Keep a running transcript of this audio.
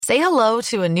Say hello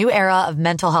to a new era of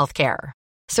mental health care.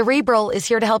 Cerebral is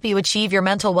here to help you achieve your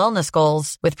mental wellness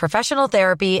goals with professional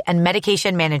therapy and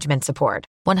medication management support.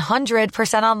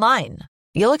 100% online.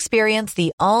 You'll experience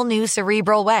the all-new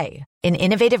Cerebral Way, an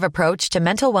innovative approach to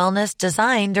mental wellness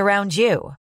designed around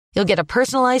you. You'll get a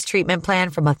personalized treatment plan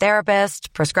from a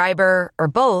therapist, prescriber, or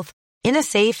both in a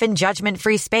safe and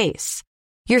judgment-free space.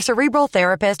 Your Cerebral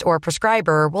therapist or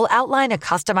prescriber will outline a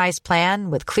customized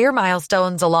plan with clear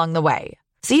milestones along the way,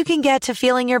 so you can get to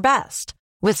feeling your best.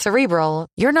 With Cerebral,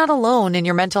 you're not alone in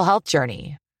your mental health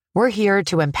journey. We're here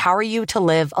to empower you to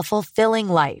live a fulfilling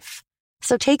life.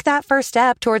 So take that first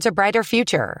step towards a brighter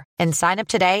future and sign up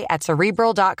today at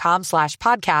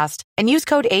Cerebral.com/podcast and use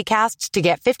code ACAST to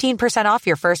get 15% off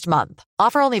your first month.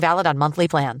 Offer only valid on monthly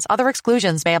plans. Other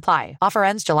exclusions may apply. Offer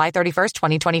ends July 31st,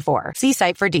 2024. See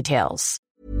site for details.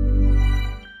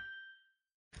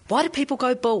 Why do people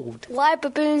go bald? Why are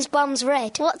baboons' bums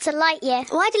red? What's a light year?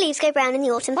 Why do leaves go brown in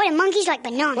the autumn? Why do monkeys like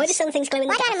bananas? Why do some things glow in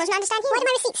the dark? Why do animals not understand you? Why do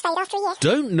my receipts fade after a year?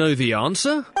 Don't know the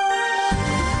answer?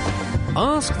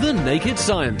 Ask the Naked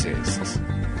Scientists.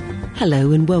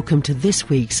 Hello and welcome to this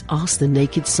week's Ask the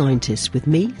Naked Scientists with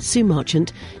me, Sue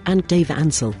Marchant, and Dave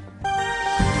Ansell.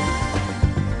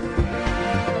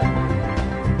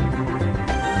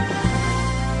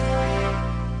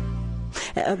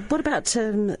 What about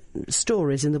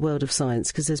stories in the world of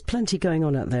science? Because there's plenty going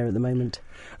on out there at the moment.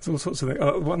 There's all sorts of things.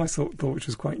 One I thought which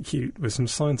was quite cute was some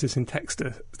scientists in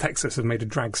Texas have made a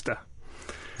dragster.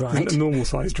 Right. A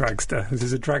normal-sized dragster. This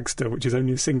is a dragster which is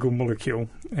only a single molecule.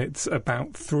 It's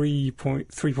about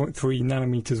 3.3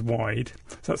 nanometres wide.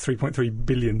 So that's 3.3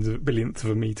 billionths of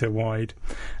a metre wide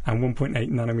and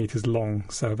 1.8 nanometres long.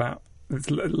 So it's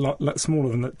a lot smaller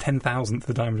than the 10,000th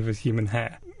the diameter of a human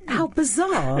hair. How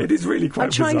bizarre. It is really quite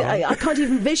bizarre. I can't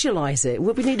even visualise it.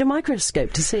 Would we need a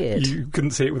microscope to see it? You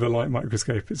couldn't see it with a light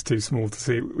microscope. It's too small to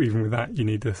see it. Even with that, you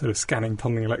need a sort of scanning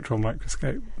tunneling electron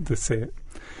microscope to see it.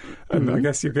 And I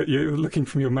guess you're looking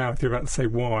from your mouth, you're about to say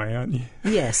why, aren't you?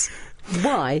 Yes.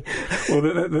 Why? Well,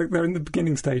 they're in the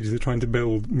beginning stages of trying to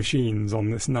build machines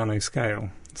on this nanoscale.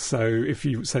 So if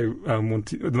you want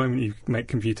to, at the moment you make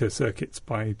computer circuits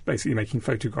by basically making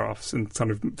photographs and kind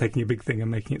of taking a big thing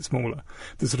and making it smaller.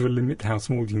 There's sort of a limit to how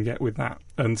small you can get with that.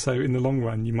 And so in the long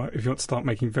run, you might, if you want to start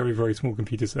making very, very small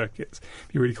computer circuits,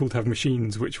 it'd be really cool to have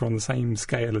machines which are on the same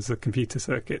scale as the computer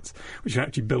circuits, which can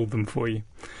actually build them for you.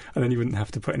 And then you wouldn't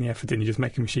have to put any effort in. You just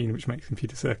make a machine which makes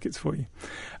computer circuits for you.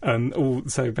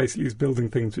 So basically it's building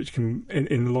things which can,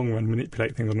 in the long run,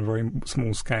 manipulate things on a very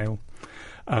small scale.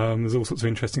 There's all sorts of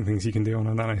interesting things you can do on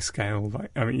a nanoscale.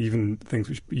 Even things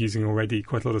which are using already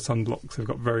quite a lot of sunblocks have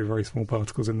got very, very small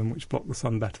particles in them which block the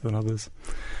sun better than others.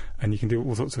 And you can do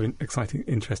all sorts of exciting,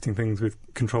 interesting things with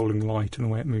controlling light and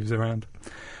the way it moves around.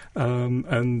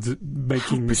 And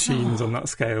making machines on that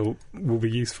scale will be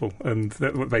useful. And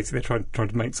basically they're trying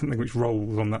to make something which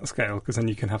rolls on that scale, because then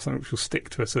you can have something which will stick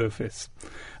to a surface.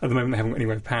 At the moment they haven't got any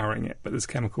way of powering it, but there's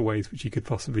chemical ways which you could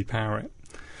possibly power it.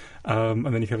 And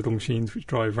then you have little machines which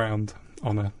drive around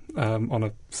on a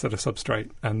sort of substrate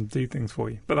and do things for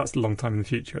you. But that's a long time in the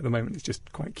future. At the moment, it's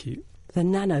just quite cute. The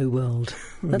nano world.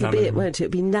 That'll be it, won't it?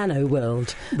 It'll be nano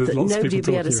world. That nobody will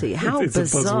be able to see. How it's bizarre.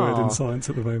 It's a buzzword in science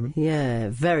at the moment. Yeah,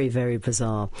 very, very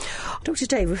bizarre. Dr.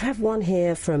 Dave, we have one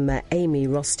here from Amy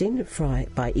Rostin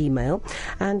by email.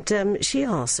 And she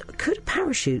asks, could a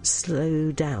parachute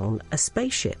slow down a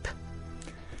spaceship?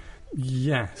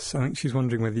 Yes, I think she's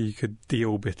wondering whether you could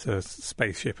deorbit a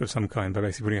spaceship of some kind by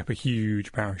basically putting up a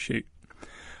huge parachute.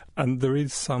 And there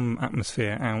is some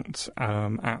atmosphere out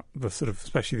at the sort of,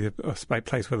 especially the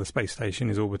place where the space station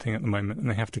is orbiting at the moment, and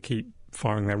they have to keep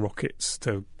firing their rockets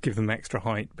to give them extra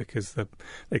height, because they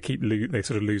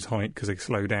sort of lose height because they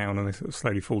slow down and they sort of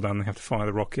slowly fall down. They have to fire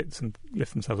the rockets and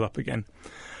lift themselves up again.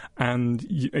 And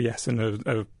yes, and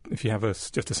if you have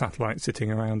just a satellite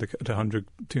sitting around at 100,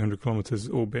 200 kilometres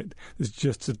orbit, there's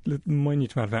just a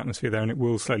minute amount of atmosphere there, and it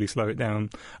will slowly slow it down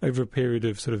over a period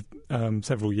of sort of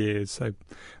several years. So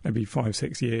maybe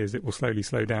 5-6 years, it will slowly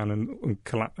slow down and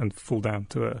collapse and fall down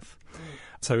to Earth.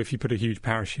 So if you put a huge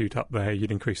parachute up there,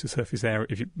 you'd increase the surface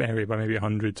area by maybe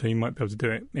 100. So you might be able to do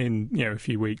it in a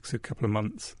few weeks, a couple of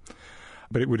months.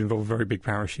 But it would involve a very big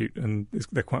parachute, and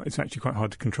it's actually quite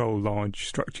hard to control large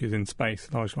structures in space,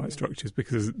 large light structures,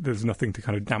 because there's nothing to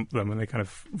kind of damp them, and they kind of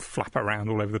flap around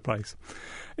all over the place.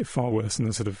 It's far worse than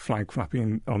the sort of flag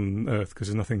flapping on Earth, because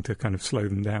there's nothing to kind of slow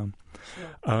them down.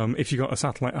 Sure. If you've got a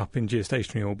satellite up in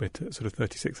geostationary orbit at sort of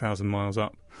 36,000 miles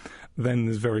up, then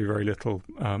there's very, very little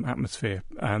atmosphere,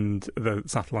 and the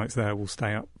satellites there will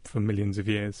stay up for millions of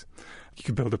years. You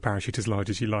could build a parachute as large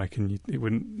as you like, and it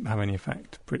wouldn't have any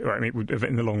effect. It would,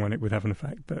 in the long run, it would have an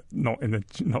effect, but not in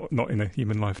a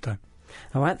human lifetime.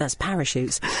 All right, that's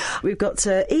parachutes. We've got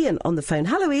Ian on the phone.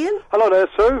 Hello, Ian. Hello there,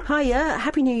 Sue. Hiya.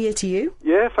 Happy New Year to you.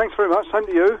 Yeah, thanks very much. Same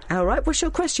to you. All right, what's your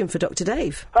question for Dr.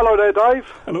 Dave? Hello there, Dave.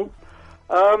 Hello.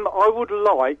 I would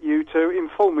like you to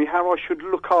inform me how I should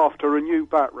look after a new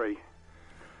battery.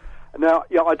 Now,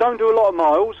 I don't do a lot of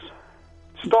miles.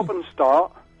 Stop and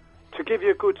start. To give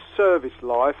you a good service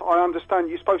life, I understand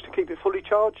you're supposed to keep it fully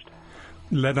charged?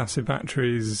 Lead-acid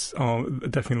batteries are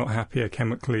definitely not happier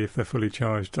chemically if they're fully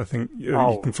charged. I think you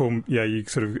can form... Yeah,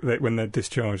 when they're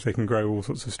discharged, they can grow all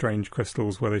sorts of strange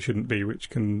crystals where they shouldn't be, which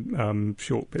can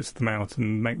short bits of them out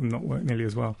and make them not work nearly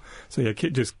as well. So,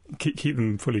 just keep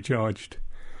them fully charged.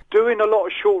 Doing a lot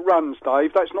of short runs,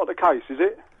 Dave, that's not the case, is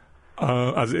it?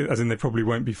 As in they probably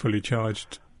won't be fully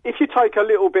charged. If you take a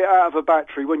little bit out of a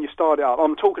battery when you start it up,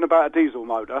 I'm talking about a diesel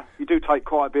motor, you do take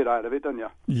quite a bit out of it, don't you?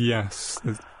 Yes.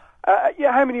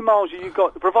 How many miles have you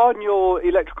got? Providing your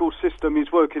electrical system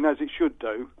is working as it should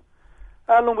do,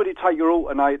 how long would it take your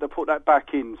alternator to put that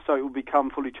back in so it will become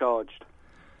fully charged?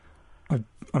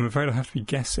 I'm afraid I have to be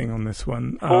guessing on this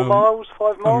one. 4 miles,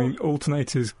 5 miles? I mean,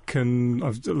 alternators can... I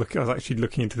was actually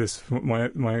looking into this for my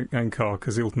own car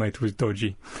because the alternator was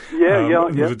dodgy. Yeah.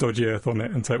 There was a dodgy earth on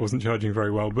it, and so it wasn't charging very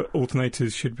well. But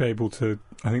alternators should be able to,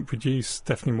 I think, produce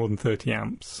definitely more than 30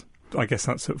 amps. I guess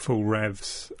that's at full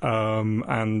revs.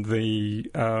 And the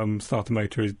starter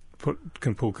motor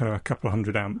can pull kind of a couple of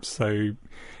hundred amps. So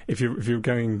if you're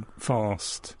going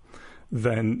fast...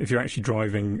 Then if you're actually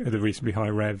driving at a reasonably high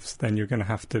revs, then you're going to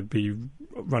have to be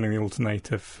running the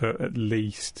alternator for at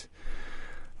least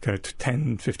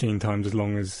 10, 15 times as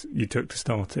long as you took to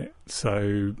start it.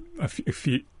 So a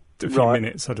few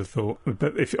minutes, I'd have thought.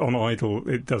 But if on idle,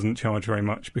 it doesn't charge very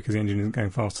much because the engine isn't going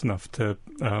fast enough to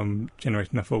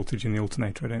generate enough voltage in the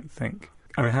alternator, I don't think.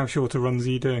 I mean, how short a runs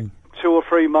are you doing? 2 or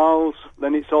 3 miles,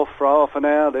 then it's off for half an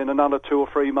hour, then another 2 or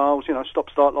 3 miles,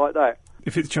 stop-start like that.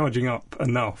 If it's charging up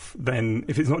enough, then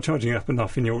if it's not charging up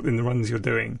enough in the runs you're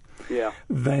doing,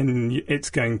 then it's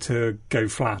going to go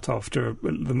flat after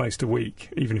the most a week,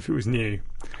 even if it was new.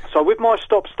 So with my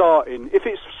stop-starting, if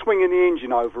it's swinging the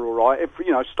engine over all right,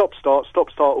 stop-start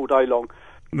all day long,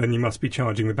 then you must be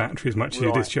charging the battery as much as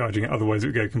you're discharging it, otherwise it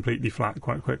would go completely flat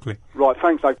quite quickly. Right,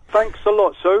 thanks, Dave. Thanks a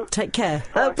lot, Sue. Take care.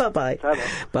 Bye-bye.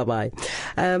 Bye-bye.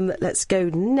 Let's go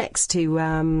next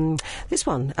to this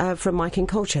one from Mike in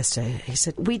Colchester. He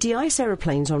said, we de-ice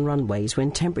aeroplanes on runways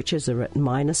when temperatures are at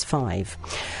 -5.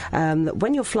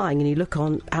 When you're flying and you look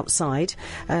outside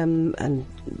and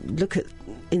look at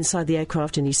inside the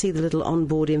aircraft and you see the little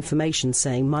onboard information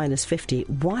saying -50,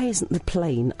 why isn't the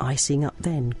plane icing up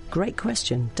then? Great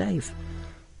question. Dave?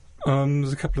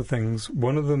 There's a couple of things.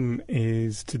 One of them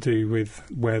is to do with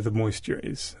where the moisture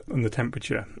is and the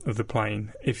temperature of the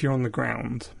plane. If you're on the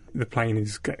ground, the plane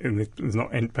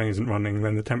plane isn't running,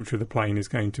 then the temperature of the plane is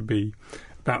going to be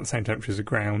about the same temperature as the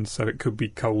ground, so it could be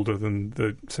colder than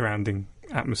the surrounding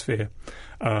atmosphere,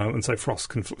 and so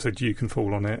dew can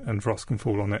fall on it and frost can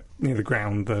fall on it. Near the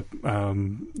ground, the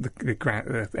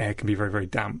air can be very, very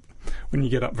damp. When you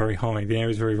get up very high, the air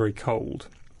is very, very cold,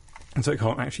 and so it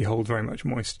can't actually hold very much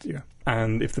moisture.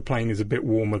 And if the plane is a bit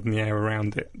warmer than the air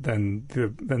around it, then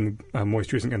the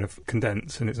moisture isn't going to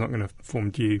condense and it's not going to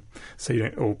form dew,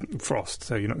 or frost,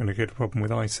 so you're not going to get a problem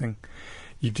with icing.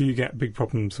 You do get big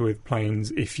problems with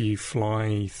planes if you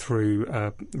fly through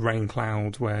a rain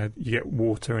cloud where you get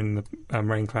water in the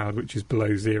rain cloud which is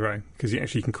below zero, because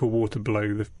you can cool water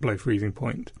below freezing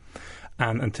point,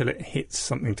 and until it hits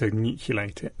something to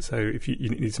nucleate it. So if you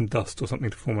need some dust or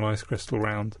something to form an ice crystal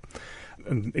round,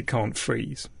 and it can't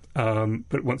freeze.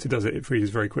 But once it does it freezes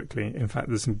very quickly. In fact,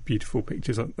 there's some beautiful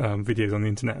pictures, videos on the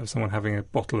internet of someone having a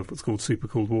bottle of what's called super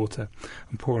cooled water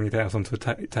and pouring it out onto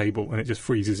a table, and it just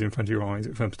freezes in front of your eyes.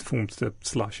 It forms to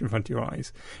slush in front of your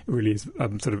eyes. It really is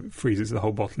sort of freezes the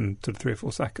whole bottle in sort of 3 or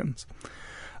 4 seconds.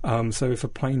 So if a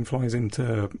plane flies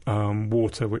into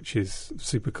water which is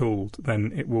super cooled,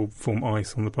 then it will form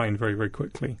ice on the plane very, very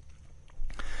quickly.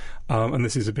 And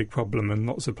this is a big problem, and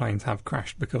lots of planes have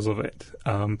crashed because of it,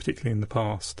 particularly in the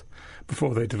past,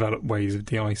 before they developed ways of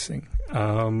de-icing.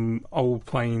 Old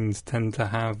planes tend to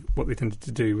have, what they tended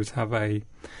to do was have a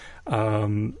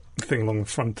thing along the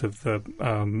front of the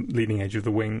leading edge of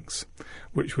the wings,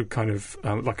 which would kind of,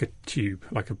 like a tube,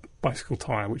 like a bicycle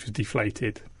tyre, which was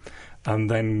deflated.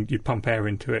 And then you'd pump air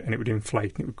into it and it would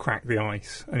inflate and it would crack the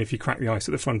ice. And if you crack the ice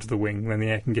at the front of the wing, then the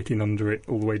air can get in under it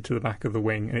all the way to the back of the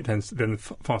wing, and it tends to, then the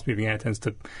fast-moving air tends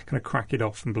to kind of crack it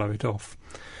off and blow it off.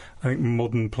 I think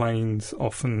modern planes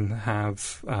often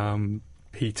have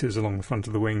heaters along the front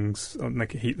of the wings,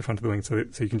 make it heat the front of the wings, so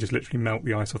you can just literally melt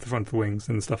the ice off the front of the wings,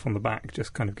 and the stuff on the back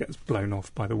just kind of gets blown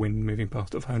off by the wind moving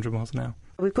past at 100 miles an hour.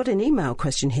 We've got an email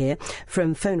question here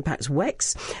from Phonopax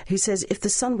Wex, who says, if the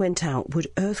sun went out, would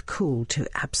Earth cool to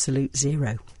absolute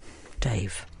zero?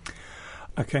 Dave?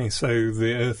 Okay, so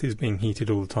the Earth is being heated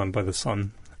all the time by the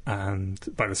sun, and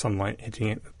by the sunlight hitting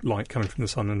it, light coming from the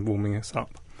sun and warming us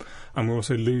up. And we're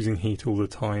also losing heat all the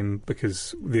time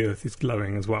because the Earth is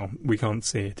glowing as well. We can't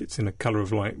see it. It's in a colour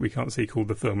of light we can't see called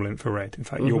the thermal infrared. In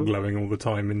fact, you're glowing all the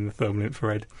time in the thermal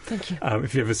infrared. Thank you.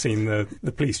 If you've ever seen the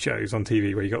police shows on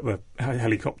TV where you got the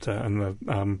helicopter and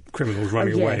the criminals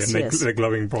running away and they're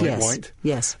glowing bright white.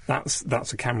 Yes.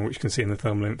 That's a camera which you can see in the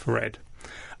thermal infrared.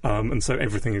 And so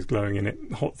everything is glowing in it,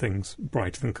 hot things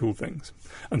brighter than cool things.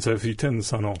 And so if you turn the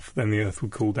sun off, then the Earth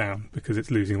would cool down because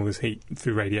it's losing all this heat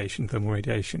through radiation, thermal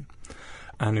radiation.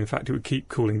 And in fact, it would keep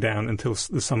cooling down until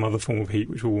there's some other form of heat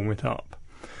which will warm it up.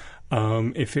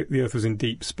 If the Earth was in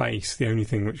deep space, the only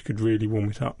thing which could really warm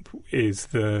it up is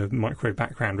the microwave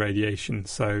background radiation.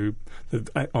 So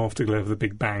the afterglow of the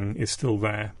Big Bang is still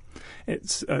there.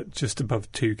 It's just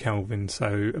above 2 Kelvin,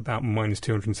 so about minus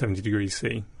 270 degrees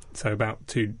C. So about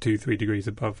 2-3 degrees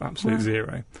above absolute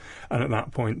zero. And at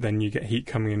that point, then you get heat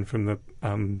coming in from the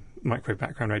microwave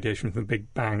background radiation from the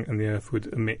Big Bang, and the Earth would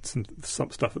emit some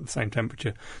stuff at the same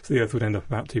temperature. So the Earth would end up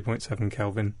about 2.7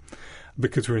 Kelvin.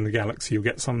 Because we're in the galaxy, you'll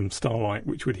get some starlight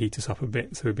which would heat us up a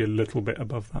bit, so it'd be a little bit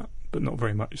above that, but not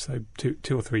very much, so 2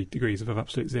 or 3 degrees above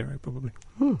absolute zero, probably.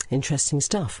 Interesting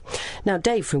stuff. Now,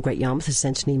 Dave from Great Yarmouth has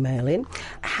sent an email in.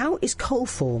 How is coal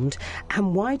formed,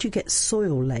 and why do you get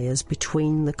soil layers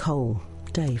between the coal?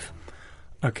 Dave?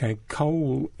 Okay,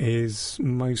 coal is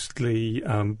mostly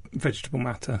vegetable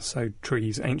matter, so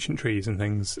trees, ancient trees and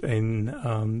things. In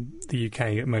the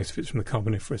UK, most of it's from the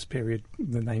Carboniferous period.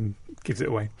 The name gives it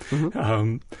away.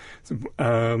 And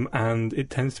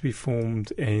it tends to be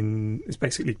formed it's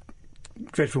basically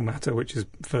vegetable matter, which is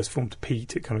first formed to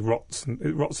peat. It kind of rots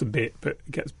a bit, but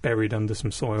it gets buried under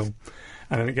some soil.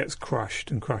 And then it gets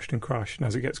crushed and crushed and crushed. And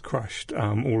as it gets crushed,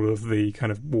 all of the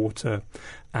kind of water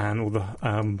and all the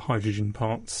hydrogen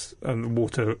parts and the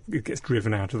water, it gets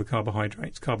driven out of the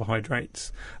carbohydrates.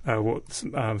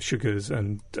 Sugars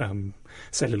and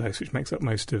cellulose, which makes up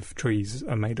most of trees,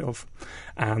 are made of.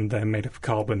 And they're made of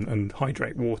carbon and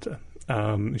hydrate water.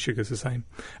 Sugar's the same.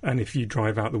 And if you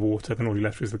drive out the water, then all you're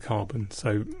left with is the carbon.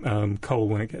 So coal,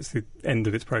 when it gets to the end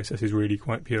of its process, is really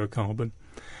quite pure carbon.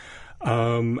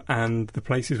 And the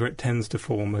places where it tends to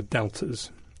form are deltas.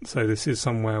 So this is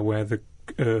somewhere where the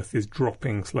Earth is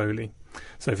dropping slowly.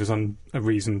 So for some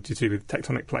reason to do with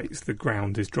tectonic plates, the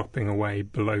ground is dropping away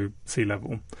below sea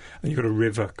level, and you've got a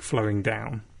river flowing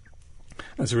down.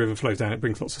 As the river flows down, it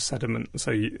brings lots of sediment, so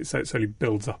it slowly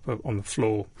builds up on the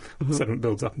floor. Sediment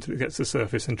builds up until it gets to the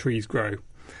surface, and trees grow.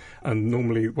 And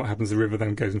normally what happens, the river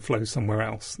then goes and flows somewhere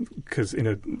else, because in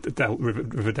a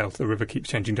river delta, the river keeps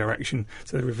changing direction,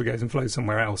 so the river goes and flows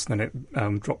somewhere else, and then it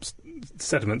drops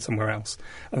sediment somewhere else.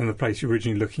 And then the place you're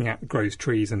originally looking at grows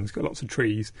trees, and it's got lots of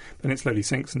trees. Then it slowly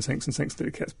sinks and sinks and sinks until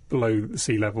it gets below the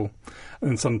sea level.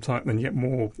 And then you get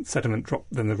more sediment drop,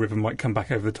 then the river might come back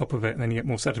over the top of it, and then you get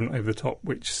more sediment over the top,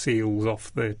 which seals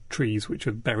off the trees which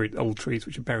are buried, old trees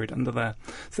which are buried under there,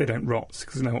 so they don't rot,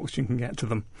 because no oxygen can get to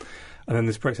them. And then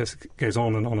this process goes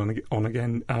on and on and on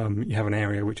again. You have an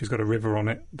area which has got a river on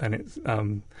it, then it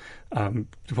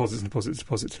deposits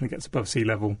until it gets above sea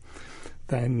level.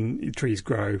 Then trees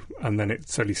grow, and then it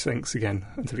slowly sinks again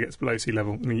until it gets below sea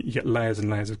level. And you get layers and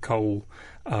layers of coal,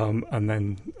 and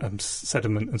then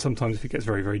sediment. And sometimes, if it gets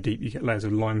very, very deep, you get layers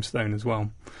of limestone as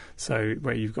well. So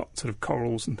where you've got sort of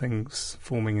corals and things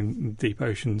forming in deep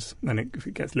oceans, then if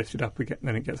it gets lifted up,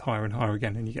 then it gets higher and higher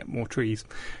again, and you get more trees.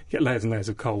 You get layers and layers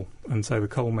of coal, and so the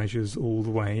coal measures all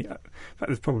the way. In fact,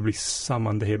 there's probably some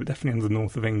under here, but definitely under the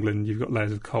north of England, you've got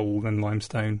layers of coal, then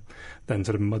limestone, then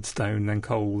sort of mudstone, then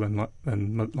coal, then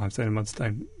limestone and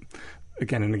mudstone,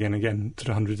 again and again and again, sort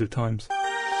of hundreds of times.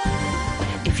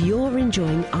 If you're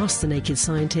enjoying Ask the Naked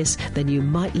Scientist, then you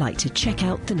might like to check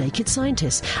out The Naked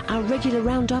Scientist, our regular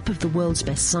roundup of the world's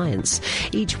best science.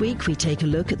 Each week we take a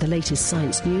look at the latest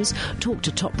science news, talk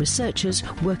to top researchers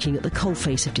working at the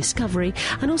coalface of discovery,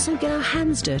 and also get our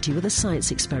hands dirty with a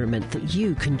science experiment that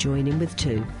you can join in with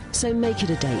too. So make it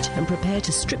a date and prepare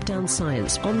to strip down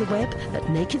science on the web at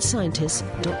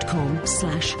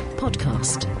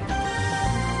nakedscientist.com/podcast.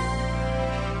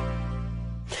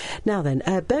 Now then,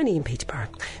 Bernie in Peterborough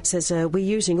says, we're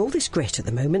using all this grit at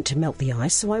the moment to melt the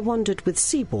ice, so I wondered with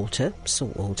seawater,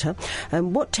 salt water,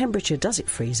 what temperature does it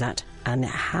freeze at, and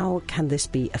how can this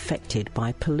be affected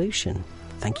by pollution?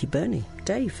 Thank you, Bernie.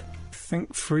 Dave? I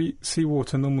think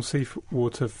seawater, normal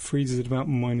seawater, freezes at about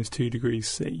 -2 degrees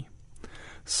C.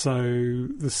 So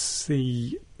the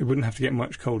sea, it wouldn't have to get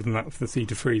much colder than that for the sea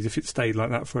to freeze if it stayed like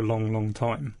that for a long, long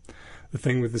time. The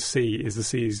thing with the sea is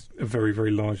a very,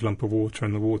 very large lump of water,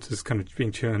 and the water's kind of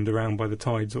being churned around by the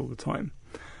tides all the time.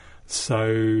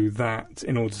 So that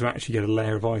in order to actually get a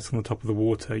layer of ice on the top of the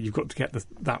water, you've got to get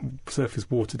that surface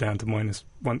water down to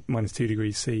 -2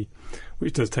 degrees C,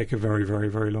 which does take a very, very,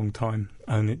 very long time.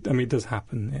 And it does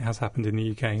happen. It has happened in the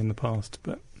UK in the past,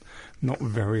 but not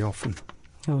very often.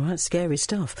 All right, scary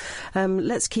stuff.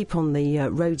 Let's keep on the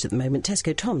roads at the moment.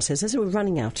 Tesco Tom says, as we're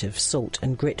running out of salt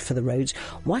and grit for the roads,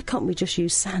 why can't we just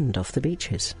use sand off the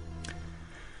beaches?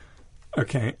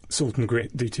 Okay, salt and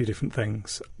grit do two different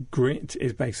things. Grit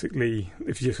is basically,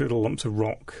 if you just little lumps of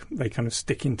rock, they kind of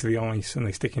stick into the ice and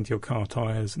they stick into your car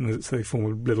tyres, and so they form a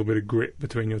little bit of grit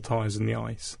between your tyres and the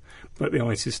ice. But the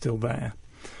ice is still there.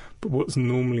 But what's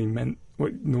normally when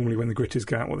the gritters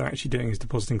go out, what they're actually doing is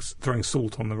throwing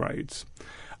salt on the roads.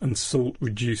 And salt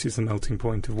reduces the melting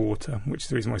point of water, which is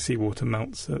the reason why seawater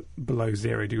melts at below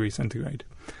 0 degrees centigrade.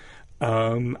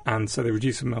 And so they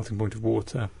reduce the melting point of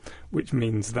water, which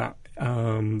means that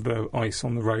the ice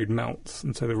on the road melts,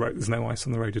 and so there's no ice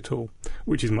on the road at all,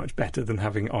 which is much better than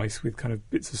having ice with kind of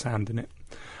bits of sand in it.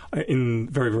 In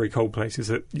very, very cold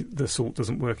places, the salt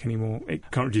doesn't work anymore. It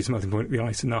can't reduce the melting point of the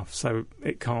ice enough, so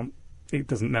it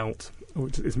doesn't melt, or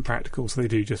it isn't practical, so they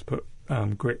do just put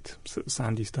grit, sort of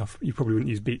sandy stuff. You probably wouldn't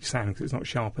use beach sand because it's not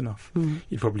sharp enough.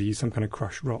 You'd probably use some kind of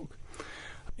crushed rock.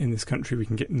 In this country, we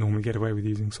can normally get away with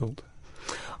using salt.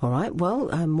 All right, well,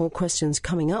 more questions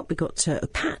coming up. We've got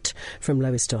Pat from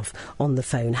Lowestoft on the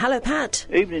phone. Hello, Pat.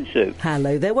 Evening, Sue.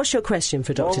 Hello there. What's your question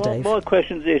for Dr. Dave? My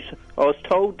question is this. I was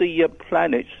told the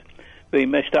planet's been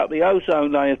messed up. The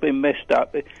ozone layer's been messed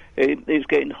up. It's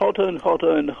getting hotter and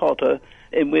hotter and hotter,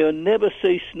 and we'll never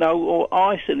see snow or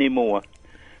ice anymore.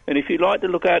 And if you like to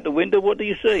look out the window, what do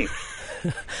you see?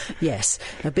 Yes,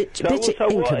 a bit so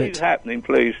what is happening,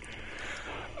 please?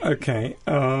 Okay,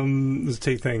 there's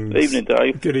two things. Evening,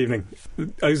 Dave. Good evening.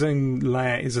 The ozone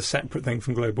layer is a separate thing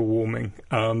from global warming.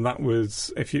 That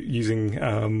was, if you're using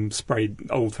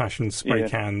old-fashioned spray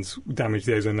cans, damage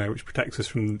the ozone layer, which protects us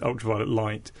from ultraviolet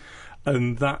light.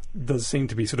 And that does seem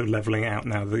to be sort of levelling out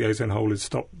now. The ozone hole is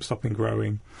stopping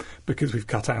growing because we've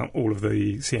cut out all of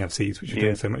the CFCs, which are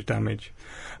doing so much damage.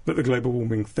 But the global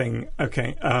warming thing,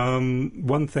 okay.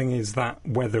 One thing is that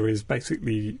weather is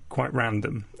basically quite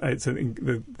random.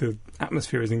 The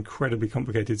atmosphere is an incredibly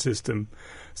complicated system.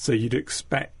 So you'd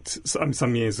expect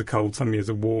some years are cold, some years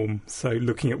are warm. So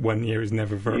looking at 1 year is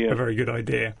never a very good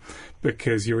idea,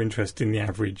 because you're interested in the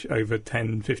average over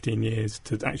 10, 15 years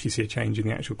to actually see a change in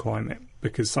the actual climate,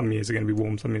 because some years are going to be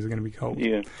warm, some years are going to be cold.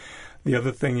 Yeah. The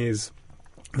other thing is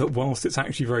that whilst it's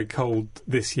actually very cold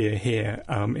this year here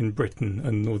in Britain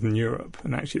and Northern Europe,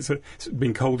 and actually it's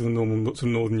been colder than normal in lots of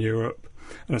Northern Europe,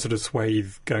 and a sort of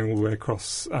swathe going all the way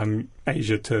across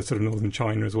Asia to sort of northern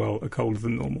China as well, are colder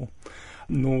than normal.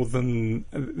 The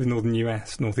northern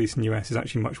US, northeastern US is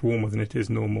actually much warmer than it is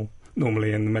normally,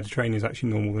 and the Mediterranean is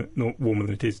actually warmer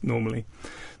than it is normally.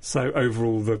 So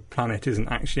overall, the planet isn't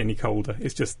actually any colder.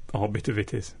 It's just our bit of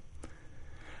it is.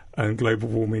 And global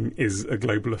warming is a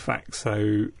global effect,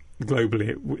 so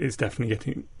globally it's definitely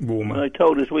getting warmer. They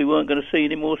told us we weren't going to see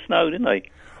any more snow, didn't they?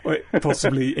 Well,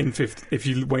 possibly if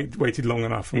you waited long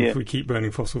enough, and if we keep burning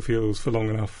fossil fuels for long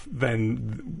enough,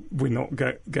 then we're not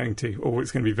going to, or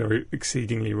it's going to be very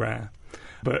exceedingly rare.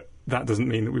 But that doesn't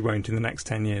mean that we won't in the next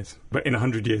 10 years. But in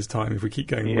 100 years' time, if we keep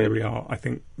going the way we are, I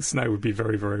think snow would be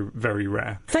very, very, very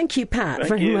rare. Thank you, Pat,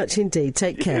 very much indeed.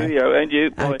 Take care. And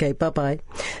you. Bye. OK, bye-bye.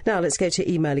 Now, let's go to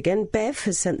email again. Bev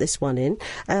has sent this one in.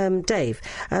 Dave,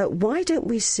 why don't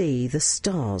we see the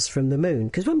stars from the moon?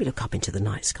 Because when we look up into the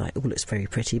night sky, it all looks very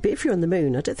pretty. But if you're on the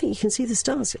moon, I don't think you can see the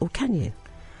stars, or can you?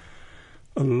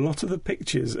 A lot of the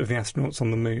pictures of the astronauts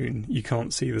on the moon, you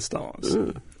can't see the stars.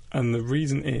 And the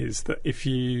reason is that if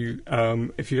you've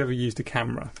ever used a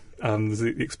camera, there's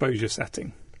the exposure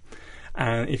setting.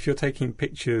 And if you're taking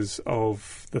pictures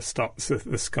of the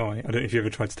sky, I don't know if you ever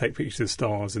tried to take pictures of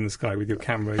stars in the sky with your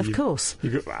camera. Of course.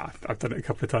 I've done it a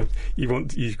couple of times.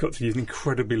 You've got to use an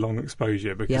incredibly long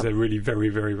exposure because they're really very,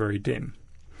 very, very dim.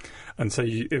 And so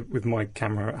with my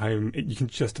camera at home, you can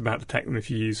just about detect them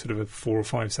if you use sort of a 4 or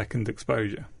 5 second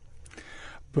exposure.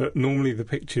 But normally the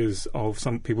pictures of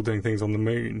some people doing things on the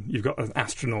moon, you've got an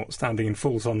astronaut standing in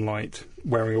full sunlight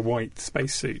wearing a white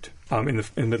spacesuit in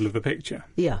the middle of the picture.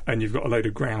 Yeah. And you've got a load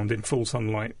of ground in full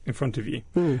sunlight in front of you.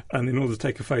 And in order to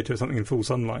take a photo of something in full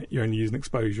sunlight, you only use an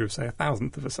exposure of, say,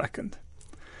 1,000th of a second.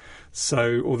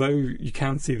 So although you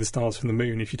can see the stars from the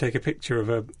moon, if you take a picture of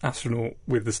an astronaut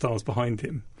with the stars behind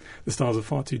him, the stars are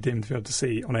far too dim to be able to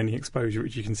see on any exposure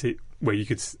which you can see where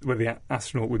the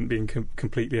astronaut wouldn't be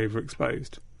completely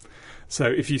overexposed. So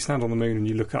if you stand on the moon and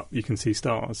you look up, you can see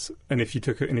stars. And if you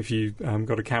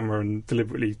got a camera and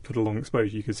deliberately put a long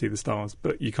exposure, you can see the stars.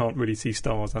 But you can't really see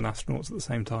stars and astronauts at the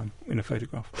same time in a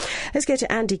photograph. Let's go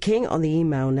to Andy King on the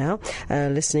email now,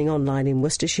 listening online in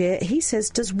Worcestershire. He says,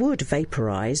 does wood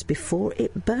vaporise before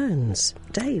it burns?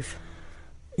 Dave?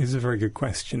 It's a very good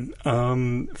question.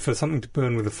 For something to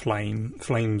burn with a flame,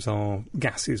 flames are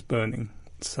gases burning.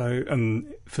 So,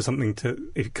 and for something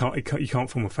you can't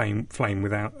form a flame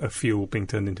without a fuel being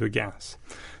turned into a gas.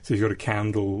 So you've got a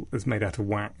candle that's made out of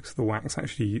wax. The wax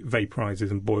actually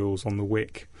vaporises and boils on the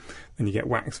wick. Then you get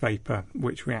wax vapour,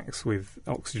 which reacts with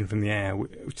oxygen from the air,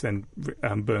 which then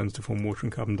burns to form water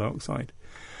and carbon dioxide.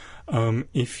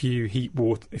 If you heat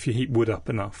wood up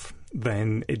enough,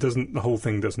 then the whole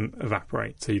thing doesn't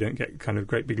evaporate. So you don't get kind of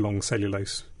great big long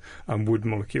cellulose.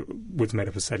 Wood's made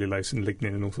up of cellulose and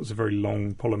lignin and all sorts of very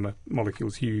long polymer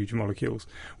molecules, huge molecules,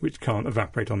 which can't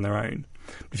evaporate on their own.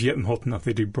 But if you get them hot enough,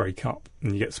 they do break up,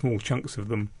 and you get small chunks of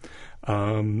them,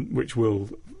 which will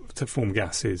to form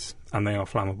gases, and they are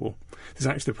flammable. This is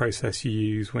actually the process you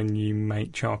use when you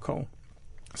make charcoal.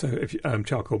 So if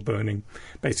charcoal burning,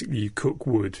 basically you cook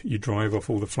wood, you drive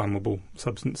off all the flammable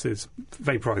substances,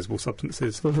 vaporisable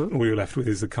substances, all you're left with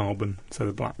is the carbon, so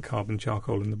the black carbon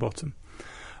charcoal in the bottom.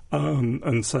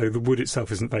 And so the wood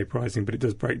itself isn't vaporising, but it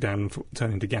does break down and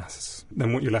turn into gas.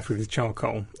 Then what you're left with is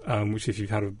charcoal, which if you've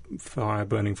had a fire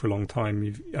burning for a long time,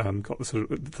 you've got the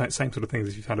same sort of things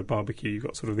as if you've had a barbecue. You've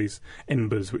got sort of these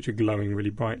embers which are glowing really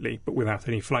brightly, but without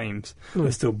any flames.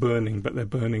 They're still burning, but they're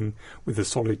burning with a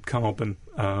solid carbon.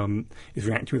 Is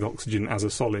reacting with oxygen as a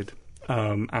solid,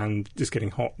 and just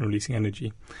getting hot and releasing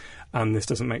energy. And this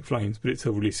doesn't make flames, but it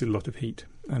still releases a lot of heat.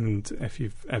 And if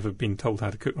you've ever been told how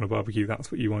to cook on a barbecue,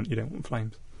 that's what you want. You don't want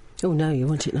flames. Oh, no, you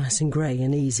want it nice and grey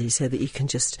and easy so that you can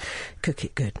just cook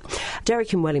it good.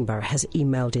 Derek in Wellingborough has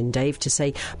emailed in, Dave, to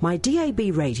say, my DAB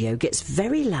radio gets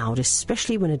very loud,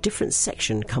 especially when a different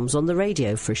section comes on the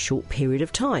radio for a short period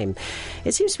of time.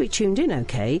 It seems to be tuned in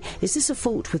okay. Is this a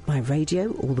fault with my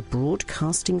radio or the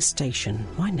broadcasting station?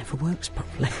 Mine never works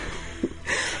properly.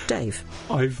 Dave?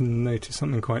 I've noticed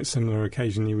something quite similar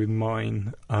occasionally with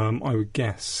mine. I would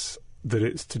guess that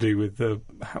it's to do with the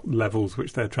levels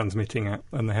which they're transmitting at,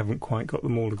 and they haven't quite got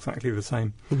them all exactly the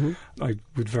same. I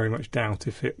would very much doubt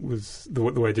if it was the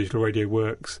way digital radio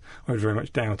works. I would very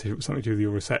much doubt if it was something to do with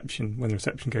your reception. When the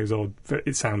reception goes odd,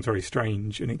 it sounds very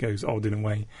strange, and it goes odd in a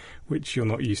way which you're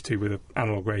not used to with an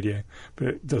analogue radio, but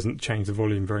it doesn't change the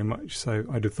volume very much, so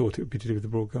I'd have thought it would be to do with the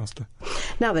broadcaster.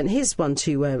 Now then, here's one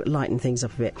to lighten things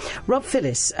up a bit. Rob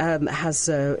Phillis has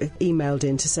emailed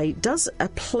in to say, does a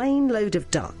plane load of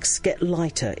ducks get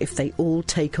lighter if they all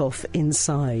take off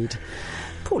inside?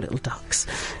 Poor little ducks.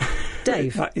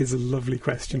 Dave? That is a lovely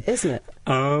question. Isn't it?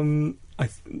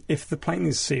 If the plane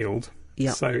is sealed,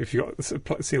 so if you've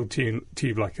got a sealed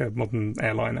tube like a modern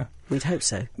airliner, we'd hope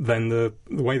so, then the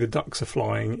way the ducks are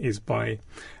flying is by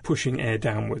pushing air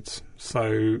downwards.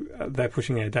 So they're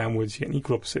pushing air downwards, you get an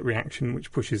equal opposite reaction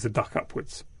which pushes the duck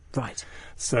upwards. Right.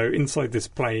 So inside this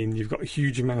plane, you've got a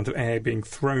huge amount of air being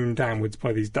thrown downwards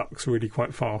by these ducks really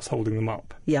quite fast, holding them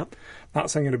up. Yep.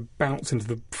 That's then going to bounce into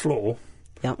the floor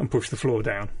and push the floor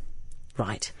down.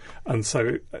 Right. And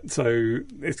so it's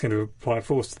going to apply a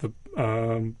force to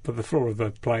the floor of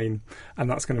the plane, and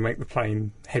that's going to make the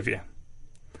plane heavier.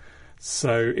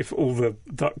 So if all the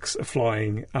ducks are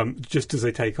flying just as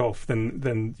they take off,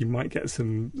 then you might get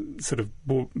some sort of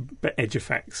edge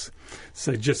effects.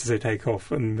 So just as they take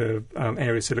off and the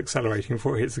air is still accelerating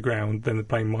before it hits the ground, then the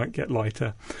plane might get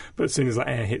lighter. But as soon as that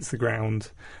air hits the ground,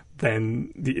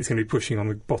 then it's going to be pushing on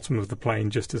the bottom of the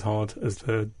plane just as hard as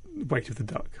the weight of the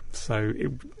duck. So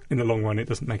in the long run, it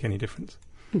doesn't make any difference.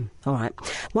 All right.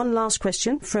 One last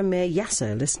question from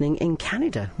Yasser, listening in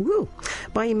Canada. Woo!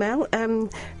 By email,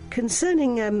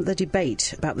 concerning the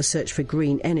debate about the search for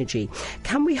green energy,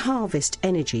 can we harvest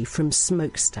energy from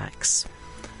smokestacks?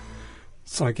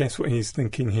 So I guess what he's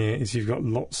thinking here is you've got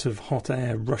lots of hot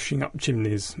air rushing up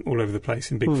chimneys all over the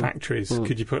place in big factories.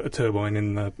 Could you put a turbine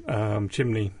in the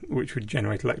chimney which would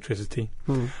generate electricity?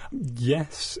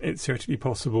 Yes, it's theoretically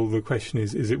possible. The question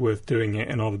is it worth doing it,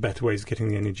 and are there better ways of getting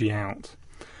the energy out?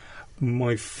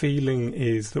 My feeling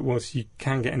is that whilst you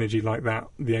can get energy like that,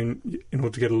 in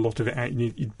order to get a lot of it out,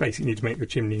 you basically need to make the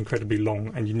chimney incredibly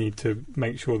long, and you need to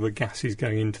make sure the gases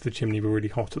going into the chimney were really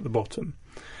hot at the bottom.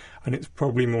 and it's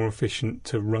probably more efficient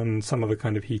to run some other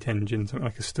kind of heat engine, something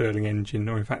like a Stirling engine,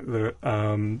 or in fact the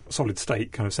solid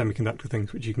state kind of semiconductor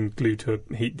things which you can glue to a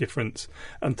heat difference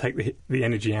and take the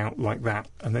energy out like that,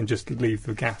 and then just leave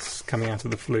the gas coming out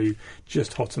of the flue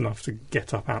just hot enough to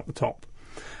get up out the top.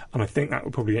 And I think that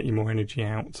would probably get you more energy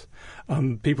out.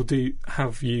 People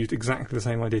have used exactly the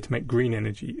same idea to make green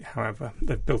energy, however.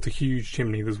 They've built a huge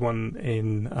chimney. There's one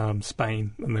in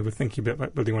Spain, and they were thinking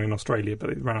about building one in Australia, but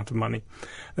it ran out of money.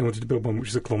 They wanted to build one which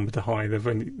is 1 kilometre high. The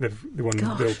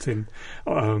one built in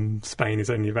Spain is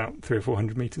only about 300 or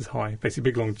 400 metres high. Basically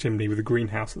a big long chimney with a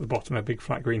greenhouse at the bottom, a big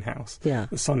flat greenhouse. Yeah.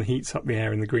 The sun heats up the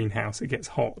air in the greenhouse. It gets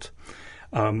hot.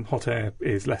 Hot air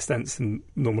is less dense than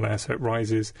normal air, so it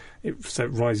rises. So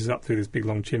it rises up through this big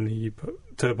long chimney. You put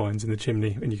turbines in the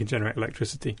chimney, and you can generate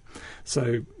electricity.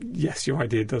 So yes, your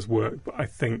idea does work, but I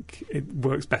think it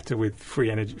works better with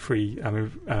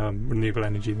renewable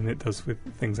energy than it does with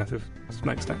things out of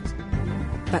smokestacks.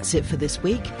 That's it for this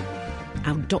week.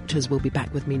 Our doctors will be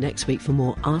back with me next week for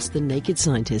more Ask the Naked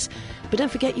Scientist. But don't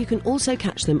forget, you can also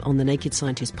catch them on the Naked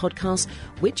Scientist podcast,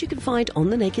 which you can find on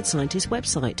the Naked Scientist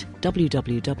website,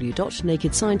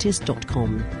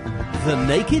 www.nakedscientist.com. The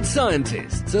Naked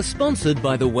Scientists are sponsored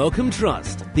by the Wellcome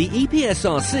Trust, the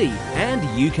EPSRC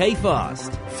and UK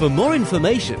Fast. For more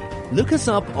information, look us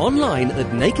up online at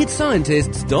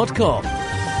nakedscientists.com.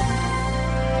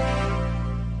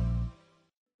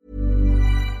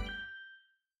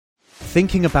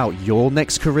 Thinking about your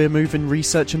next career move in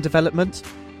research and development?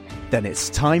 Then it's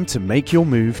time to make your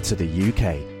move to the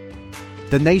UK.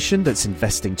 The nation that's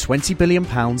investing £20 billion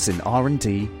in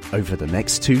R&D over the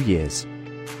next 2 years.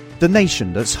 The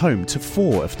nation that's home to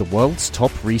 4 of the world's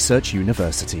top research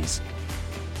universities.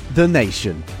 The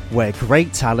nation where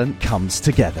great talent comes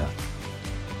together.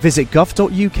 Visit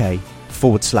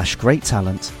gov.uk/great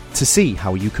talent to see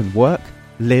how you can work,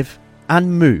 live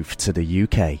and move to the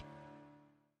UK.